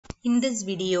In this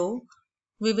video,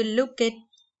 we will look at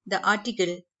the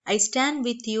article I Stand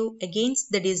With You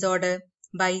Against the Disorder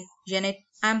by Jeanette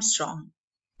Armstrong.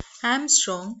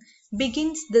 Armstrong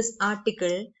begins this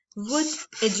article with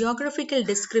a geographical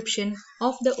description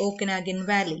of the Okanagan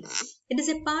Valley. It is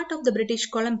a part of the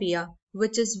British Columbia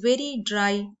which is very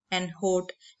dry and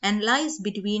hot and lies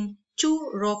between two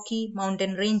rocky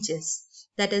mountain ranges,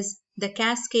 that is, the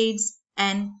Cascades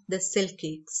and the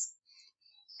Silkades.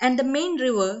 And the main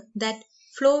river that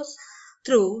flows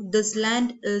through this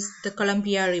land is the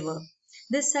Columbia River.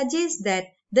 This suggests that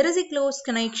there is a close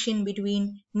connection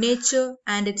between nature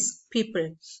and its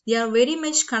people. They are very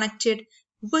much connected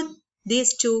with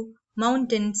these two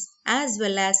mountains as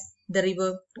well as the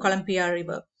river, Columbia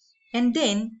River. And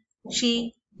then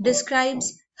she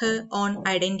describes her own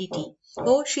identity,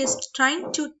 or she is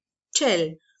trying to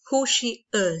tell who she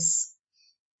is.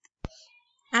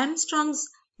 Armstrong's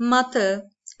mother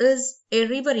is a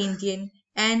river Indian,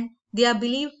 and they are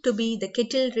believed to be the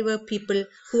Kettle River people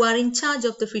who are in charge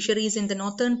of the fisheries in the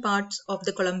northern parts of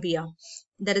the Columbia,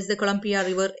 that is the Columbia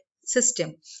River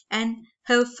system. And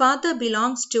her father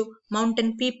belongs to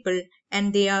mountain people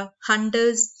and they are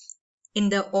hunters in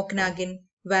the Okanagan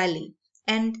Valley.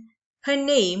 And her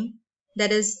name,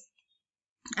 that is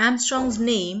Armstrong's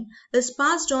name, is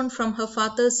passed on from her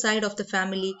father's side of the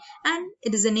family, and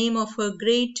it is the name of her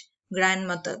great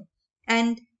grandmother.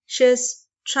 And she's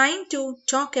trying to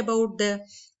talk about the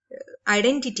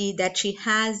identity that she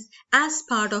has as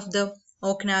part of the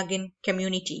Okanagan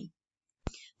community.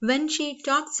 When she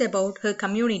talks about her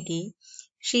community,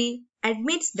 she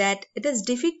admits that it is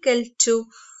difficult to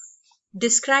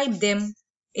describe them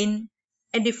in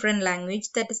a different language,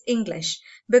 that is English,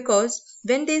 because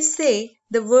when they say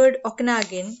the word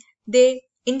Okanagan, they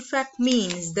in fact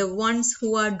means the ones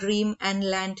who are dream and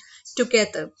land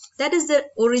together. That is the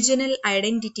original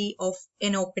identity of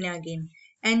an Okanagan.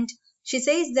 And she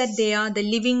says that they are the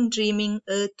living dreaming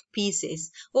earth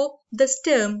pieces, or this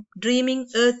term dreaming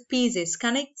earth pieces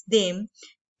connects them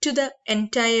to the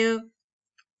entire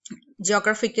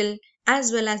geographical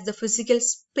as well as the physical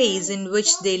space in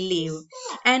which they live.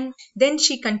 And then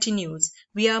she continues,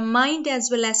 we are mind as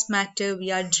well as matter,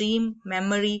 we are dream,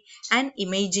 memory, and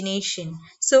imagination.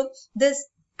 So, this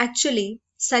actually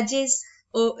suggests,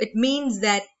 or it means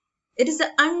that it is the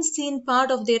unseen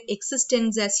part of their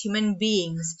existence as human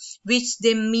beings, which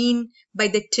they mean by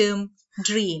the term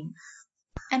dream.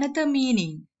 Another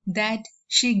meaning that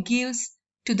she gives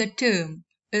to the term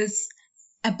is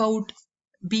about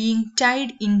being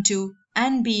tied into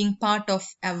and being part of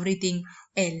everything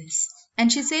else.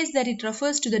 And she says that it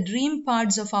refers to the dream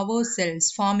parts of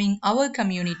ourselves forming our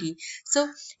community. So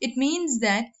it means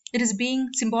that it is being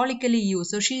symbolically used.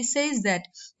 So she says that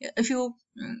if you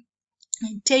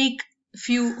take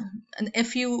a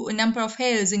few number of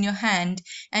hairs in your hand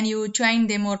and you twine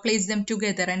them or place them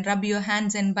together and rub your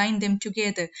hands and bind them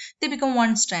together, they become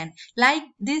one strand. Like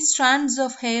these strands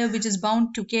of hair which is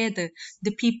bound together,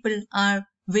 the people are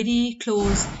very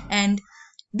close, and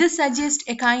this suggests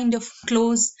a kind of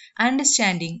close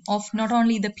understanding of not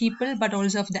only the people but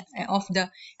also of the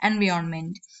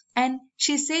environment. And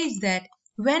she says that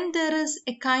when there is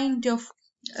a kind of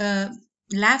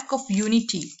lack of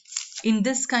unity in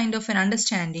this kind of an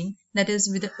understanding, that is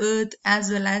with the earth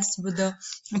as well as with the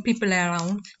people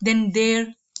around, then there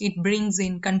it brings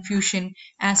in confusion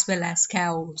as well as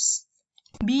chaos.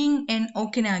 Being an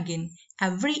Okanagan,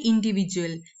 every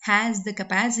individual has the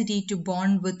capacity to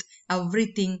bond with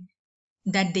everything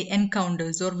that they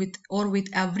encounters, or with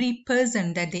every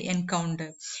person that they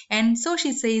encounter. And so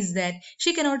she says that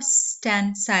she cannot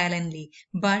stand silently,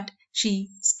 but she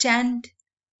stand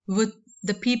with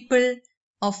the people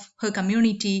of her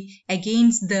community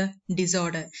against the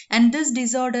disorder. And this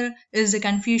disorder is the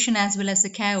confusion as well as the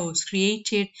chaos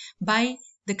created by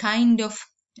the kind of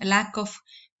lack of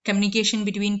communication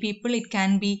between people. It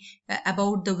can be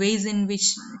about the ways in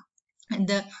which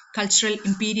the cultural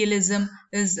imperialism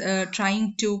is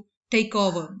trying to take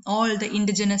over all the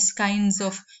indigenous kinds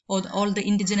of, or all the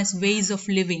indigenous ways of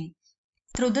living.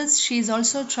 Through this, she is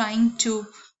also trying to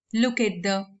look at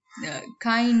the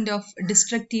kind of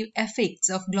destructive effects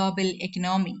of global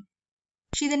economy.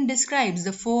 She then describes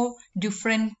the four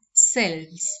different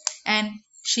selves, and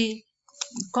she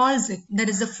calls it, that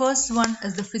is, the first one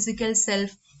is the physical self,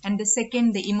 and the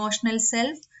second the emotional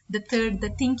self, the third the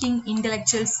thinking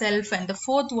intellectual self, and the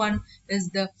fourth one is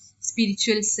the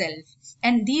spiritual self.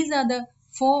 And these are the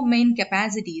four main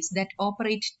capacities that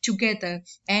operate together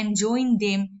and join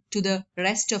them to the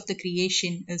rest of the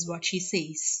creation, is what she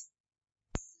says.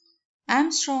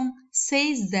 Armstrong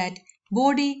says that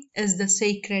body is the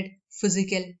sacred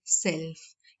physical self,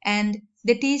 and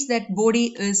they teach that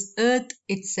body is earth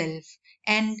itself,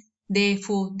 and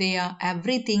therefore they are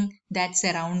everything that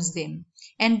surrounds them.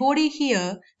 And body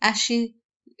here, as she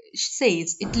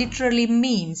says, it literally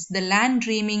means the land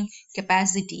dreaming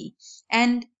capacity,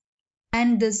 and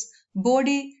this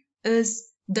body is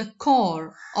the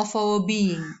core of our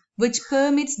being, which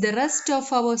permits the rest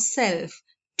of our self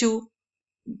to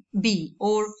be,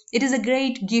 or it is a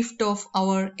great gift of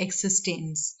our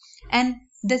existence. And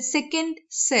the second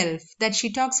self that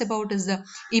she talks about is the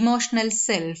emotional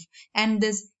self, and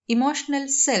this emotional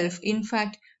self in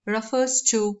fact refers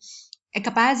to a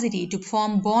capacity to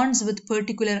form bonds with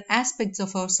particular aspects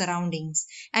of our surroundings.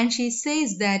 And she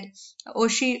says that, or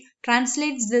she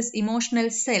translates this emotional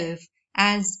self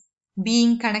as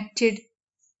being connected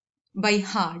by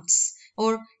hearts,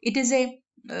 or it is a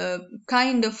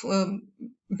kind of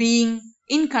being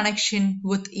in connection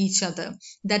with each other.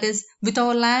 That is, with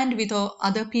our land, with our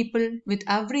other people, with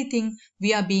everything,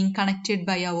 we are being connected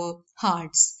by our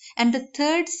hearts. And the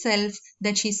third self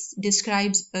that she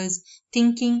describes as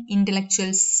thinking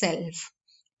intellectual self.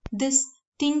 This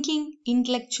thinking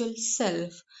intellectual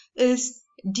self is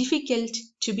difficult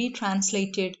to be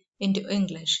translated into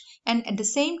English. And at the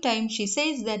same time, she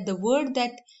says that the word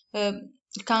that uh,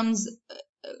 comes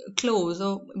close,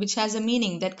 or which has a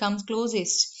meaning that comes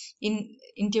closest in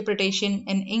interpretation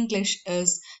in English,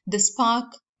 is the spark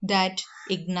that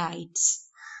ignites.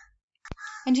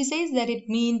 And she says that it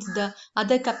means the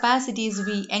other capacities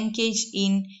we engage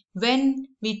in when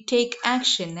we take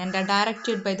action and are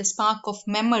directed by the spark of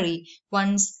memory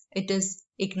once it is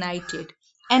ignited.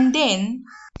 And then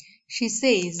she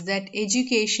says that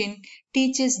education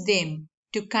teaches them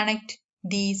to connect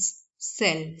these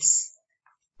cells,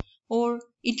 or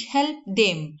it helped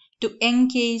them to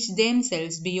engage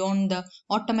themselves beyond the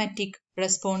automatic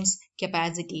response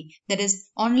capacity. That is,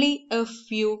 only if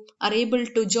you are able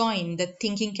to join the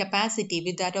thinking capacity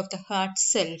with that of the heart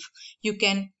self, you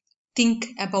can think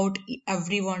about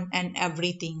everyone and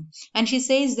everything. And she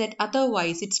says that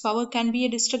otherwise its power can be a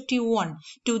destructive one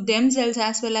to themselves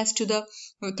as well as to the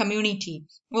community.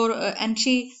 Or and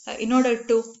she in order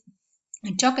to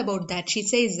talk about that, she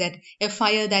says that a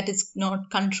fire that is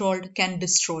not controlled can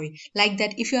destroy. Like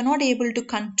that, if you are not able to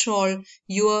control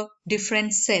your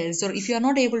different cells, or if you are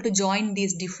not able to join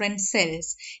these different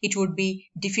cells, it would be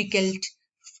difficult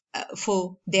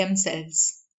for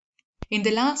themselves. In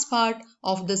the last part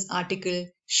of this article,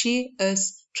 she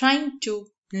is trying to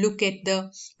look at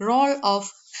the role of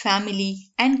family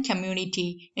and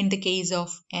community in the case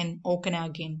of an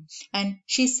Okanagan. And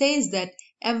she says that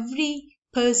every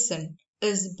person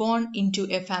is born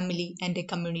into a family and a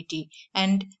community,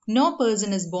 and no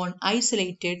person is born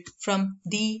isolated from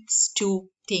these two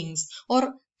things.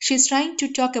 Or she's trying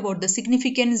to talk about the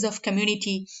significance of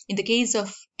community in the case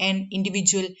of an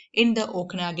individual in the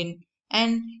Okanagan.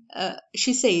 And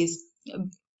she says,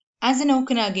 as an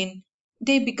Okanagan,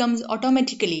 they becomes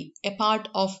automatically a part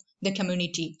of the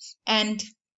community, and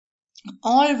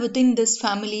all within this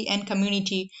family and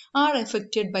community are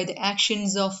affected by the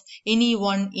actions of any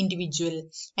one individual.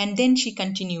 And then she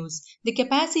continues, the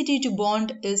capacity to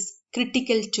bond is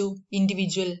critical to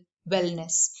individual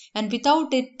wellness, and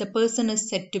without it, the person is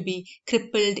said to be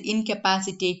crippled,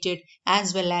 incapacitated,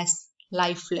 as well as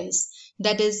lifeless.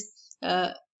 That is,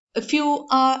 if you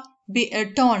are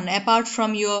torn apart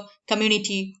from your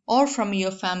community or from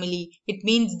your family, it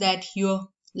means that your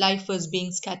life is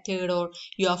being scattered, or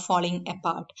you are falling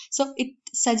apart. So it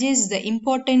suggests the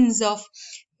importance of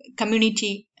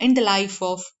community in the life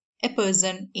of a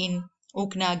person in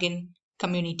Okanagan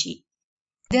community.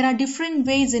 There are different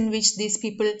ways in which these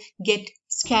people get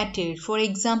scattered. For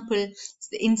example,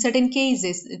 in certain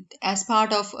cases, as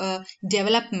part of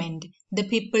development, the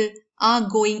people are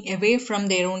going away from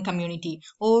their own community,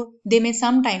 or they may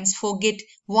sometimes forget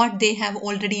what they have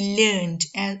already learned,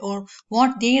 or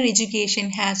what their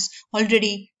education has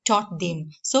already taught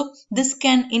them. So this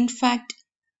can in fact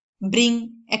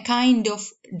bring a kind of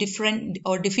different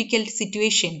or difficult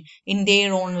situation in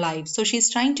their own lives. So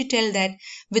she's trying to tell that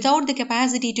without the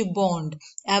capacity to bond,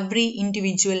 every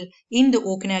individual in the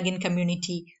Okanagan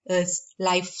community is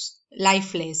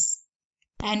lifeless.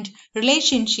 And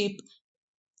relationship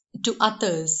to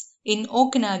others in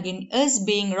Okanagan is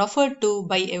being referred to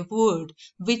by a word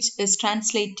which is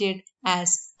translated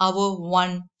as our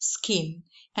one skin.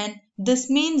 And this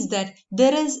means that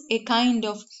there is a kind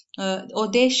of or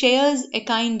they shares a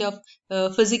kind of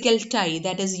physical tie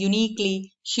that is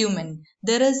uniquely human.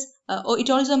 There is or it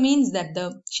also means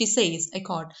that she says, I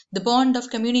quote, the bond of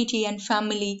community and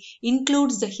family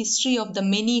includes the history of the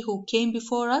many who came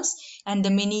before us and the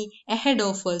many ahead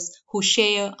of us who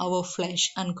share our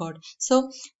flesh, unquote.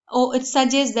 So it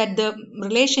suggests that the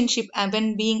relationship,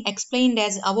 when being explained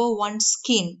as our one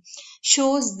skin,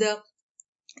 shows the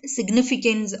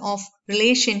significance of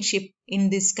relationship in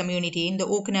this community, in the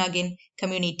Okanagan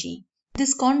community.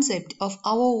 This concept of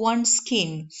our one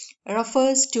skin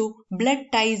refers to blood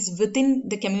ties within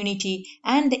the community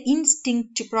and the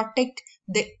instinct to protect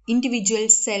the individual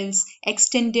selves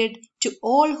extended to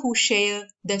all who share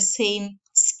the same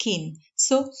skin.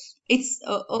 So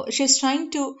she's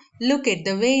trying to look at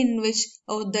the way in which,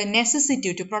 the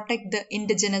necessity to protect the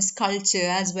indigenous culture,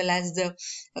 as well as the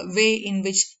way in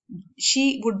which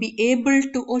she would be able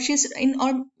to, or she's in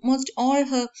almost all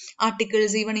her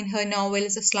articles, even in her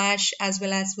novels Slash as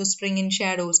well as Whispering in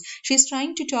Shadows, she's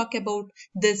trying to talk about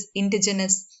this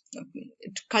indigenous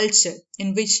culture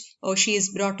in which she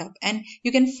is brought up. And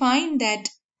you can find that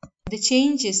the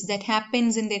changes that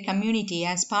happens in their community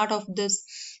as part of this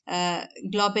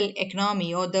global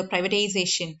economy or the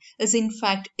privatization is in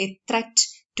fact a threat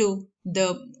to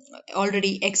the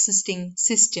already existing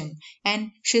system.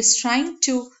 And she's trying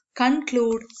to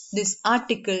conclude this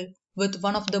article with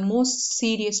one of the most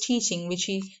serious teaching which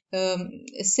she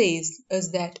says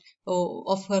is that,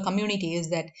 of her community,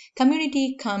 is that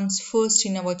community comes first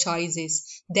in our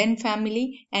choices, then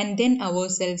family, and then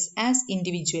ourselves as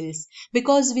individuals,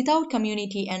 because without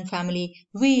community and family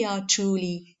we are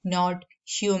truly not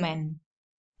human.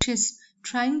 She's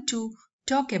trying to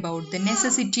talk about the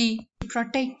necessity to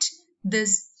protect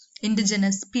this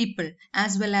indigenous people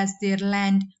as well as their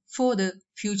land for the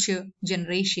future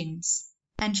generations.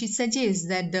 And she suggests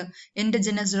that the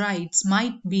indigenous rights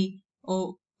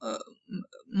or uh,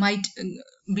 might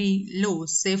be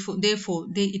lost. Therefore,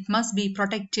 it must be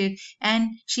protected, and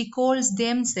she calls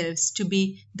themselves to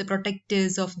be the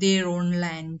protectors of their own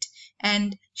land.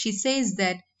 And she says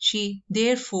that she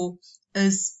therefore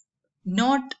is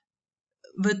not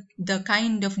with the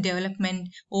kind of development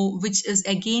or which is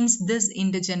against this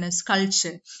indigenous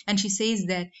culture. And she says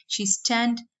that she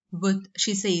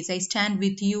says, I stand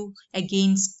with you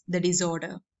against the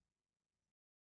disorder.